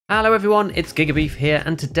Hello everyone, it's Gigabeef here,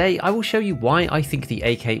 and today I will show you why I think the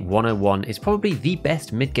AK101 is probably the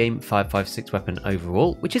best mid-game 5.56 weapon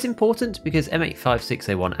overall, which is important because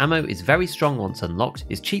M856A1 ammo is very strong once unlocked,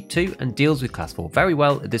 is cheap too, and deals with class 4 very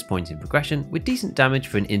well at this point in progression, with decent damage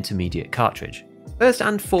for an intermediate cartridge. First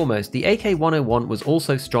and foremost, the AK101 was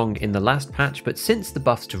also strong in the last patch, but since the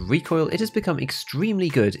buffs to recoil, it has become extremely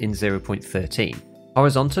good in 0.13.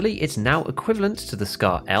 Horizontally, it's now equivalent to the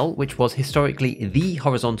ScavTalk, which was historically the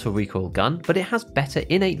horizontal recoil gun, but it has better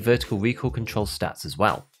innate vertical recoil control stats as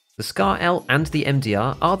well. The ScavTalk and the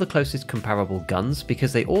MDR are the closest comparable guns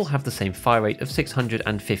because they all have the same fire rate of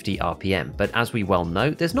 650 RPM, but as we well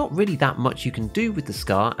know, there's not really that much you can do with the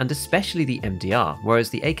SCAR and especially the MDR, whereas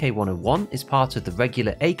the AK101 is part of the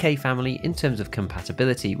regular AK family in terms of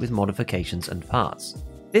compatibility with modifications and parts.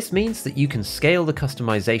 This means that you can scale the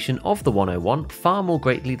customization of the 101 far more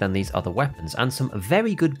greatly than these other weapons, and some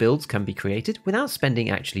very good builds can be created without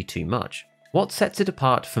spending actually too much. What sets it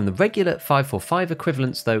apart from the regular 5.45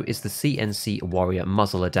 equivalents though is the CNC Warrior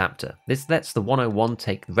muzzle adapter. This lets the 101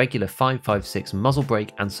 take regular 5.56 muzzle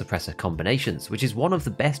brake and suppressor combinations, which is one of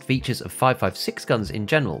the best features of 5.56 guns in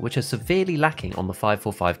general, which are severely lacking on the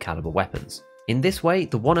 5.45 caliber weapons. In this way,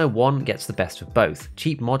 the 101 gets the best of both,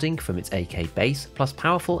 cheap modding from its AK base, plus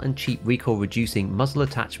powerful and cheap recoil reducing muzzle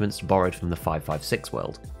attachments borrowed from the 5.56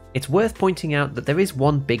 world. It's worth pointing out that there is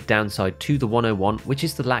one big downside to the 101, which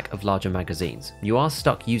is the lack of larger magazines. You are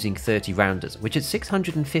stuck using 30 rounders, which at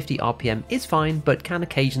 650 RPM is fine, but can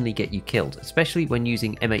occasionally get you killed, especially when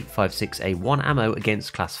using M856A1 ammo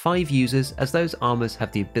against class 5 users, as those armors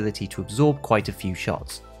have the ability to absorb quite a few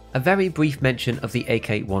shots. A very brief mention of the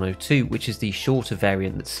AK102, which is the shorter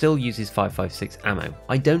variant that still uses 5.56 ammo.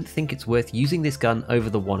 I don't think it's worth using this gun over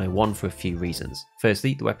the 101 for a few reasons.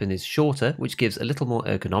 Firstly, the weapon is shorter, which gives a little more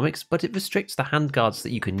ergonomics, but it restricts the handguards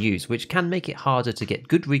that you can use, which can make it harder to get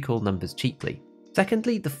good recoil numbers cheaply.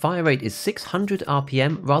 Secondly, the fire rate is 600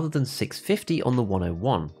 RPM rather than 650 on the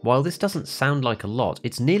 101. While this doesn't sound like a lot,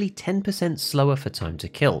 it's nearly 10% slower for time to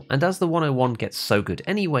kill, and as the 101 gets so good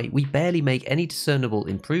anyway, we barely make any discernible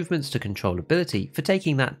improvements to controllability for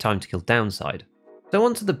taking that time to kill downside. So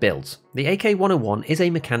on to the builds. The AK101 is a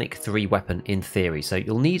mechanic 3 weapon in theory, so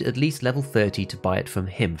you'll need at least level 30 to buy it from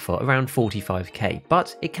him for around 45k,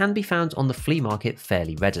 but it can be found on the flea market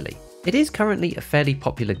fairly readily. It is currently a fairly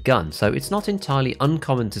popular gun, so it's not entirely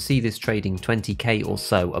uncommon to see this trading 20k or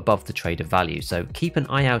so above the trader value, so keep an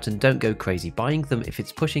eye out and don't go crazy buying them if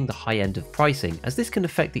it's pushing the high end of pricing, as this can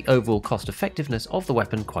affect the overall cost effectiveness of the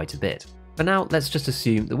weapon quite a bit. For now, let's just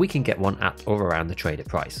assume that we can get one at or around the trader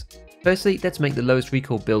price. Firstly, let's make the lowest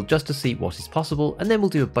recoil build just to see what is possible, and then we'll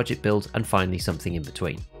do a budget build and finally something in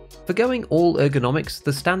between. For going all ergonomics,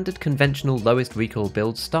 the standard conventional lowest recoil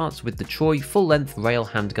build starts with the Troy full-length rail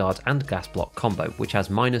handguard and gas block combo, which has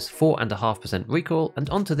minus 4.5% recoil, and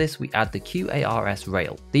onto this we add the QARS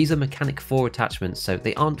rail. These are mechanic 4 attachments, so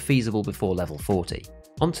they aren't feasible before level 40.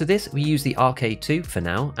 Onto this we use the AK2 for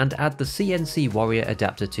now and add the CNC Warrior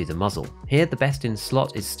adapter to the muzzle. Here the best in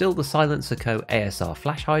slot is still the Silencer Co ASR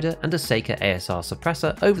flash hider and a Seika ASR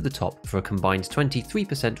suppressor over the top for a combined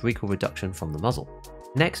 23% recoil reduction from the muzzle.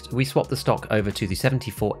 Next, we swap the stock over to the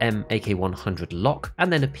 74M AK100 lock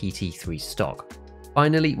and then a PT3 stock.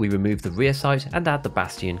 Finally, we remove the rear sight and add the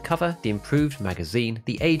Bastion cover, the improved magazine,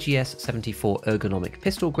 the AGS-74 ergonomic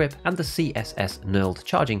pistol grip and the CSS knurled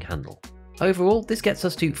charging handle. Overall, this gets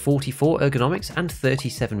us to 44 ergonomics and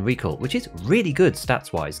 37 recoil, which is really good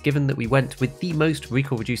stats-wise, given that we went with the most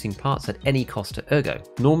recoil-reducing parts at any cost to ergo.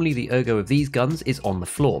 Normally the ergo of these guns is on the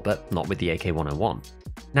floor, but not with the AK101.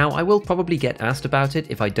 Now, I will probably get asked about it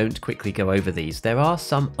if I don't quickly go over these. There are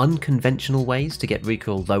some unconventional ways to get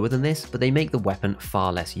recoil lower than this, but they make the weapon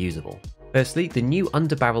far less usable. Firstly, the new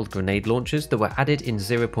underbarreled grenade launchers that were added in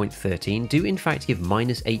 0.13 do in fact give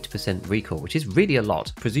minus 8% recoil, which is really a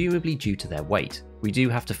lot, presumably due to their weight. We do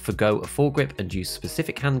have to forgo a foregrip and use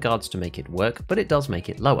specific handguards to make it work, but it does make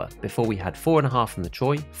it lower. Before we had 4.5 from the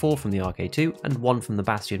Troy, 4 from the RK2 and 1 from the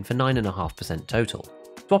Bastion for 9.5% total.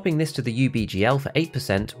 Swapping this to the UBGL for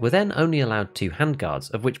 8%, we're then only allowed 2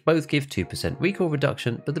 handguards, of which both give 2% recoil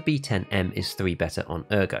reduction, but the B10M is 3 better on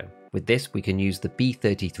ergo. With this, we can use the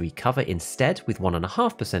B33 cover instead with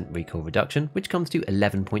 1.5% recoil reduction, which comes to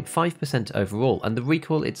 11.5% overall, and the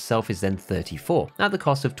recoil itself is then 34, at the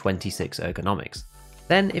cost of 26 ergonomics.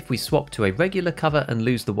 Then, if we swap to a regular cover and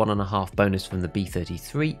lose the 1.5 bonus from the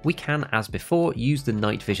B33, we can, as before, use the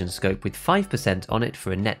night vision scope with 5% on it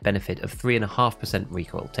for a net benefit of 3.5%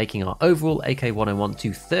 recoil, taking our overall AK101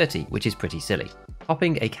 to 30, which is pretty silly.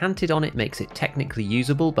 Popping a canted on it makes it technically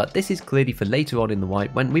usable, but this is clearly for later on in the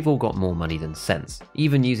wipe when we've all got more money than sense.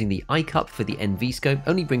 Even using the eye cup for the NV scope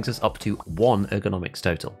only brings us up to 1 ergonomics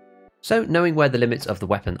total. So knowing where the limits of the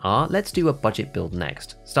weapon are, let's do a budget build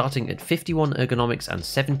next. Starting at 51 ergonomics and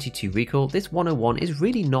 72 recoil, this 101 is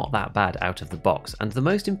really not that bad out of the box, and the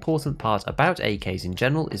most important part about AKs in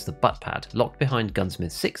general is the butt pad, locked behind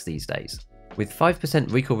Gunsmith 6 these days. With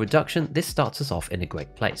 5% recoil reduction, this starts us off in a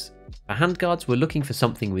great place. For handguards, we're looking for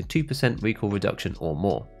something with 2% recoil reduction or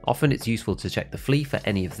more. Often it's useful to check the flea for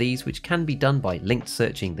any of these, which can be done by linked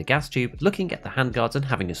searching the gas tube, looking at the handguards and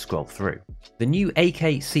having a scroll through. The new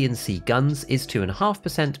AK CNC guns is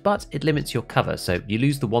 2.5%, but it limits your cover, so you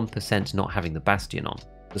lose the 1% not having the bastion on.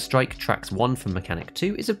 The Strike Trax 1 from Mechanic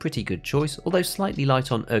 2 is a pretty good choice, although slightly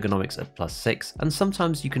light on ergonomics at +6, and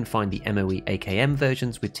sometimes you can find the MOE AKM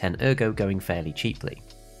versions with 10 ergo going fairly cheaply.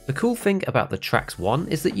 The cool thing about the Trax 1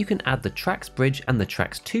 is that you can add the Trax bridge and the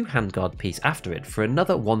Trax 2 handguard piece after it for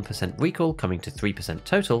another 1% recoil coming to 3%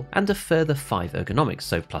 total, and a further 5 ergonomics,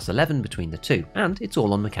 so +11 between the two, and it's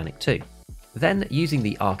all on Mechanic 2. Then, using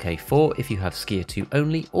the RK4 if you have Skier 2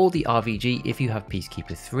 only, or the RVG if you have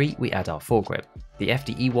Peacekeeper 3, we add our foregrip. The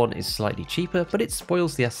FDE one is slightly cheaper, but it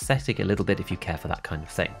spoils the aesthetic a little bit if you care for that kind of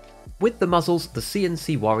thing. With the muzzles, the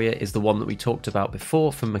CNC Warrior is the one that we talked about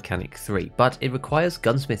before from Mechanic 3, but it requires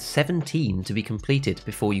Gunsmith 17 to be completed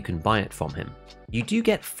before you can buy it from him. You do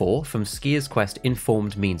get 4 from Skier's quest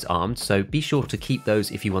Informed Means Armed, so be sure to keep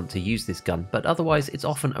those if you want to use this gun, but otherwise it's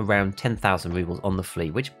often around 10,000 rubles on the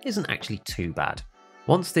flea, which isn't actually too bad.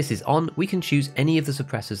 Once this is on, we can choose any of the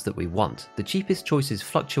suppressors that we want. The cheapest choices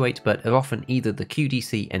fluctuate, but are often either the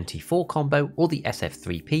QDC NT4 combo or the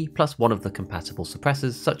SF3P plus one of the compatible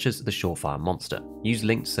suppressors such as the Surefire Monster. Use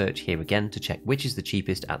linked search here again to check which is the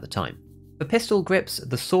cheapest at the time. For pistol grips,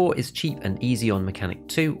 the Saw is cheap and easy on Mechanic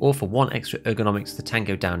 2, or for 1 extra ergonomics the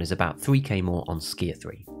Tango Down is about 3k more on Skier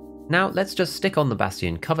 3. Now let's just stick on the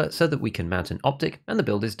Bastion cover so that we can mount an optic and the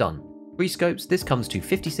build is done. Free scopes, this comes to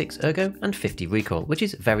 56 ergo and 50 recoil, which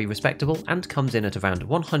is very respectable and comes in at around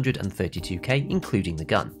 132k including the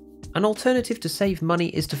gun. An alternative to save money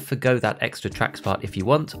is to forgo that extra Trax part if you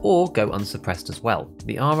want, or go unsuppressed as well.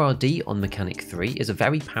 The RRD on Mechanic 3 is a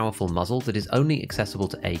very powerful muzzle that is only accessible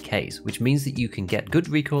to AKs, which means that you can get good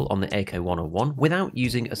recoil on the AK101 without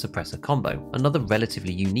using a suppressor combo, another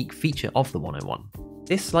relatively unique feature of the 101.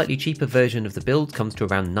 This slightly cheaper version of the build comes to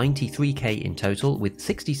around 93k in total with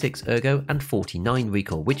 66 ergo and 49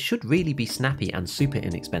 recoil, which should really be snappy and super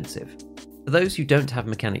inexpensive. For those who don't have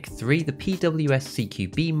Mechanic 3, the PWS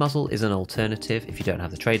CQB muzzle is an alternative if you don't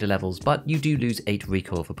have the trader levels, but you do lose 8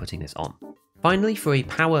 recoil for putting this on. Finally, for a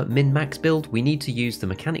power min-max build, we need to use the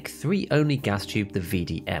Mechanic 3 only gas tube, the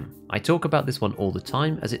VDM. I talk about this one all the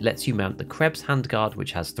time as it lets you mount the Krebs handguard,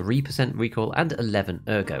 which has 3% recoil and 11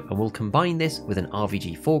 ergo, and we'll combine this with an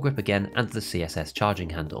RVG foregrip again and the CSS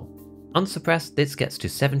charging handle. Unsuppressed, this gets to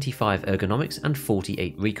 75 ergonomics and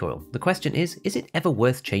 48 recoil. The question is it ever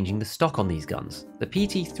worth changing the stock on these guns? The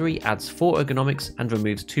PT3 adds 4 ergonomics and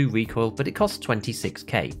removes 2 recoil, but it costs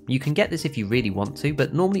 26k. You can get this if you really want to,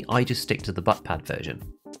 but normally I just stick to the butt pad version.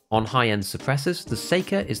 On high-end suppressors, the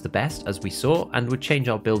Seika is the best as we saw and would change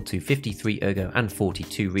our build to 53 ergo and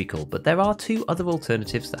 42 recoil, but there are 2 other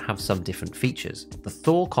alternatives that have some different features. The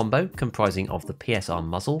Thor combo, comprising of the PSR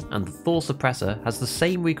muzzle, and the Thor suppressor has the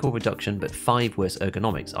same recoil reduction but 5 worse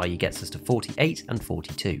ergonomics, i.e. gets us to 48 and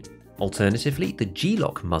 42. Alternatively, the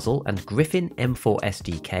G-Lock muzzle and Griffin M4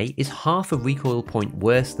 SDK is half a recoil point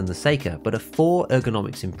worse than the Seika, but a 4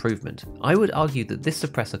 ergonomics improvement. I would argue that this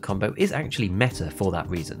suppressor combo is actually meta for that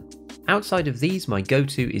reason. Outside of these, my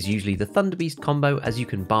go-to is usually the Thunderbeast combo, as you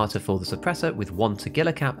can barter for the suppressor with 1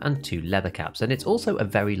 Tagilla cap and 2 leather caps, and it's also a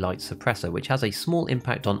very light suppressor which has a small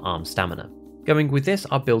impact on arm stamina. Going with this,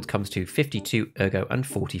 our build comes to 52 ergo and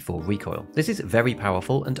 44 recoil. This is very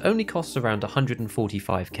powerful and only costs around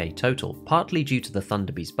 145k total, partly due to the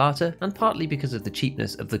Thunderbeast barter and partly because of the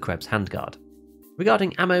cheapness of the Krebs handguard.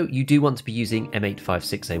 Regarding ammo, you do want to be using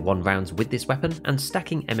M856A1 rounds with this weapon and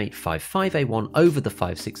stacking M855A1 over the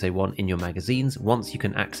 56A1 in your magazines once you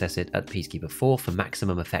can access it at Peacekeeper 4 for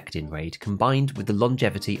maximum effect in raid, combined with the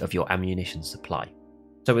longevity of your ammunition supply.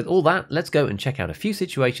 So with all that, let's go and check out a few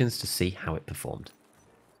situations to see how it performed.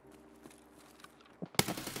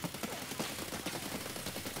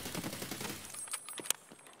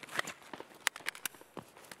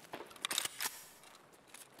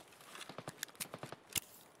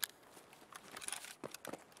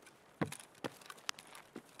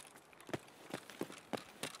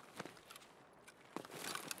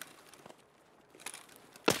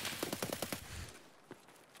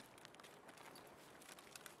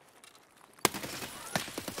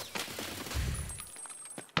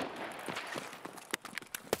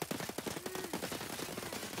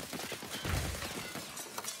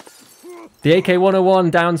 The AK101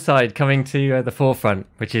 downside coming to the forefront,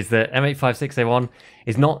 which is that M856A1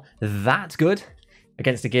 is not that good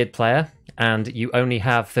against a geared player, and you only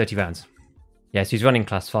have 30 rounds. Yes, he's running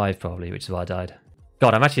class 5 probably, which is why I died.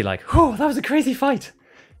 God, I'm actually like, whew, that was a crazy fight.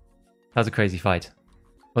 That was a crazy fight.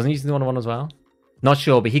 Wasn't he using the 101 as well? Not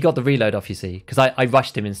sure, but he got the reload off, you see, because I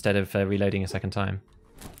rushed him instead of reloading a second time.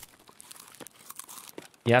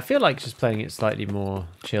 Yeah, I feel like just playing it slightly more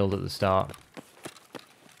chilled at the start.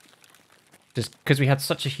 Just because we had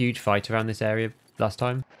such a huge fight around this area last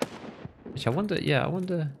time. Which I wonder, yeah, I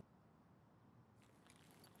wonder...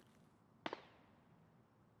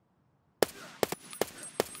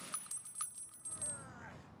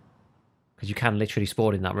 Because you can literally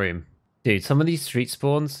spawn in that room. Dude, some of these street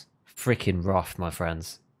spawns, freaking rough, my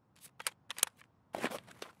friends.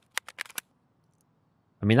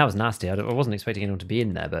 I mean, that was nasty. I wasn't expecting anyone to be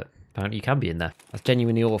in there, but apparently you can be in there. That's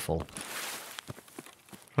genuinely awful.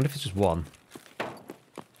 I wonder if it's just one.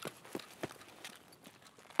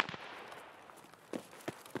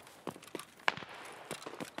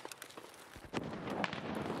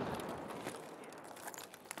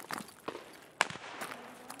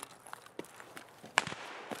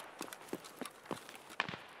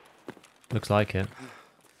 Looks like it.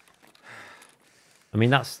 I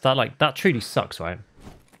mean, that truly sucks, right?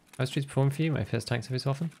 How's streets perform for you? My first tanks every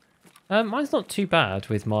so often. Mine's not too bad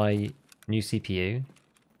with my new CPU.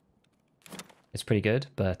 It's pretty good,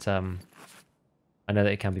 but I know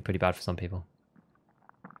that it can be pretty bad for some people.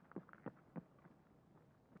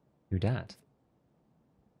 Who dat?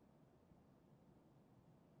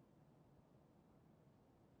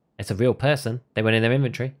 It's a real person. They went in their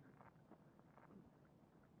inventory.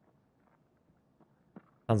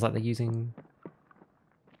 Sounds like they're using...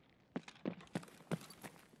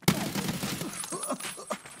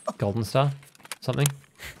 Golden Star? Something?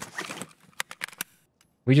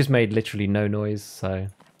 We just made literally no noise, so...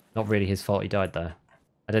 Not really his fault he died there.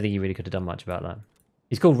 I don't think he really could have done much about that.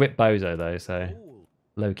 He's called Rip Bozo though, so...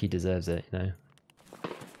 Loki deserves it, you know?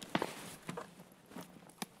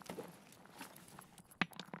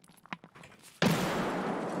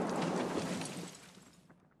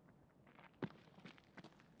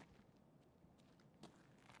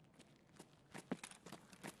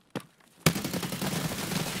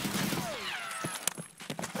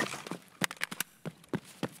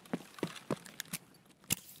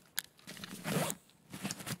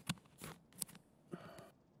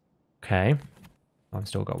 Okay. I've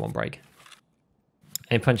still got one break.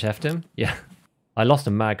 Any punch F'd him? Yeah. I lost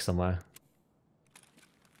a mag somewhere.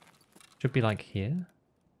 Should be like here?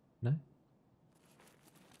 No?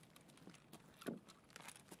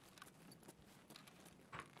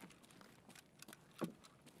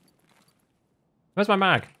 Where's my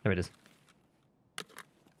mag? There it is.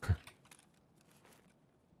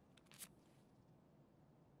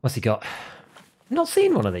 What's he got? I've not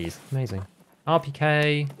seen one of these. Amazing.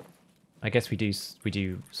 RPK. I guess we do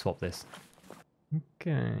swap this.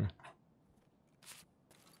 Okay.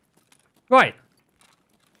 Right.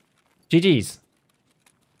 GG's.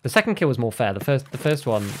 The second kill was more fair. The first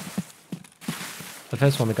one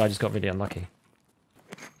the guy just got really unlucky.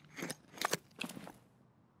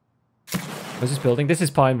 Where's this building? This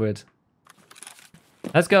is Pinewood.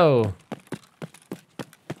 Let's go.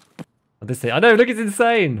 Oh, this thing. I know, look, it's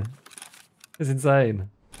insane. It's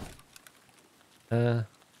insane.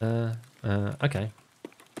 Okay.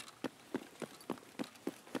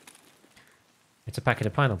 It's a packet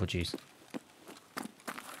of pineapple juice.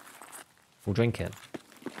 We'll drink it.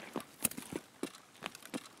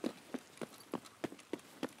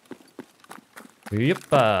 Yep.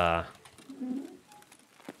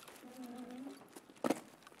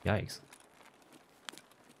 Yikes.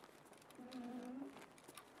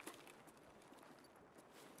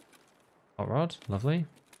 Hot rod, lovely.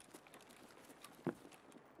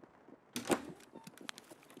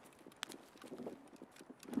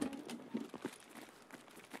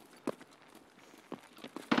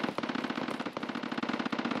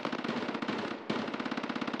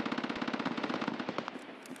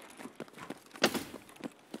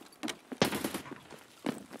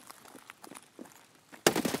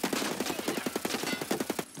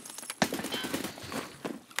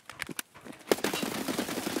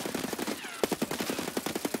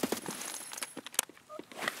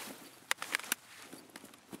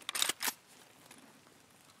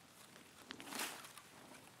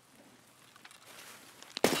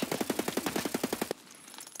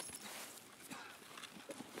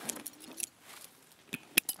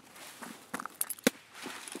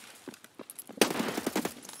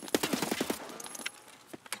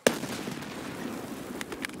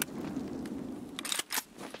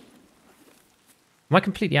 Am I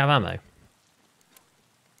completely out of ammo?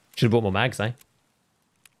 Should have bought more mags, eh?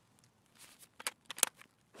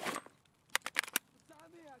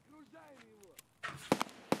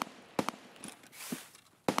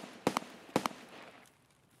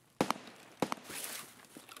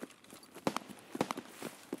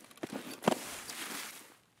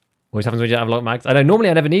 Always happens when you don't have a lot of mags. I know, normally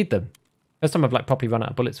I never need them. First time I've like properly run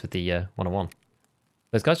out of bullets with the 101.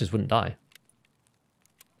 Those guys just wouldn't die.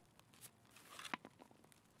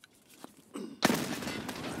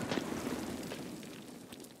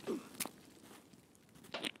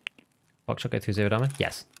 Box shot go through 0 damage?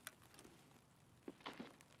 Yes.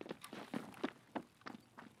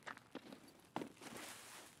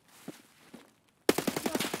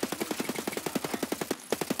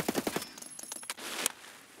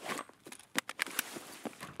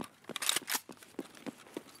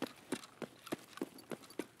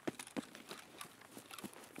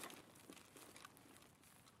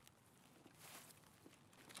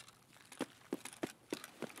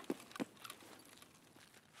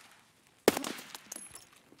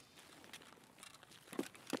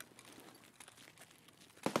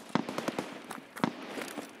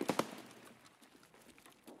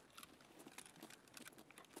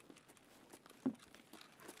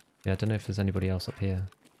 Yeah, I don't know if there's anybody else up here.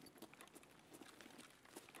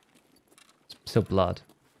 It's still blood.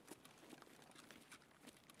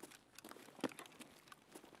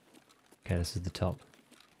 Okay, this is the top.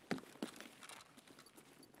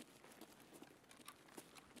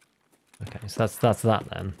 Okay, so that's that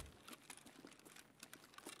then.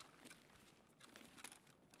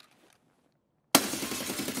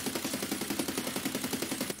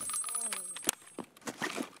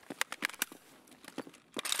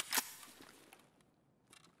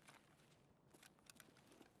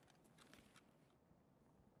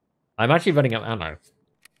 I'm actually running out of ammo.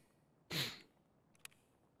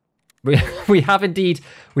 We have indeed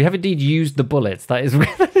used the bullets. That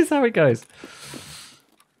is how it goes.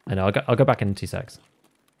 I know. I'll go back in 2 secs.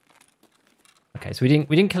 Okay, so we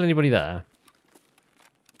didn't kill anybody there.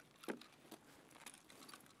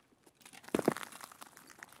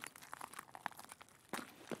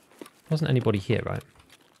 Wasn't anybody here, right?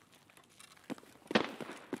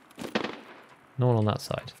 No one on that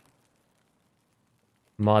side.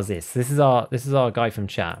 Marzis. This is our guy from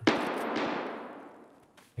chat.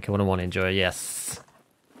 AK101 enjoy, yes.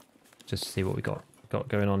 Just to see what we got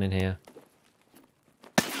going on in here.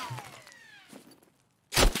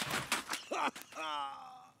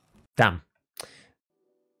 Damn.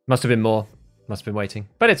 Must have been more. Must have been waiting.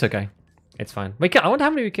 But it's okay. It's fine. I wonder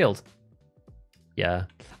how many we killed. Yeah.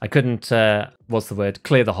 I couldn't what's the word?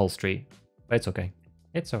 Clear the whole street. But it's okay.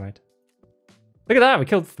 It's alright. Look at that,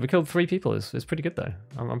 we killed 3 people. It's pretty good though.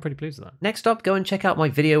 I'm pretty pleased with that. Next up, go and check out my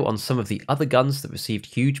video on some of the other guns that received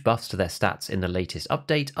huge buffs to their stats in the latest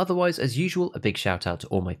update. Otherwise, as usual, a big shout out to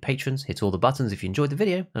all my patrons. Hit all the buttons if you enjoyed the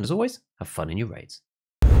video, and as always, have fun in your raids.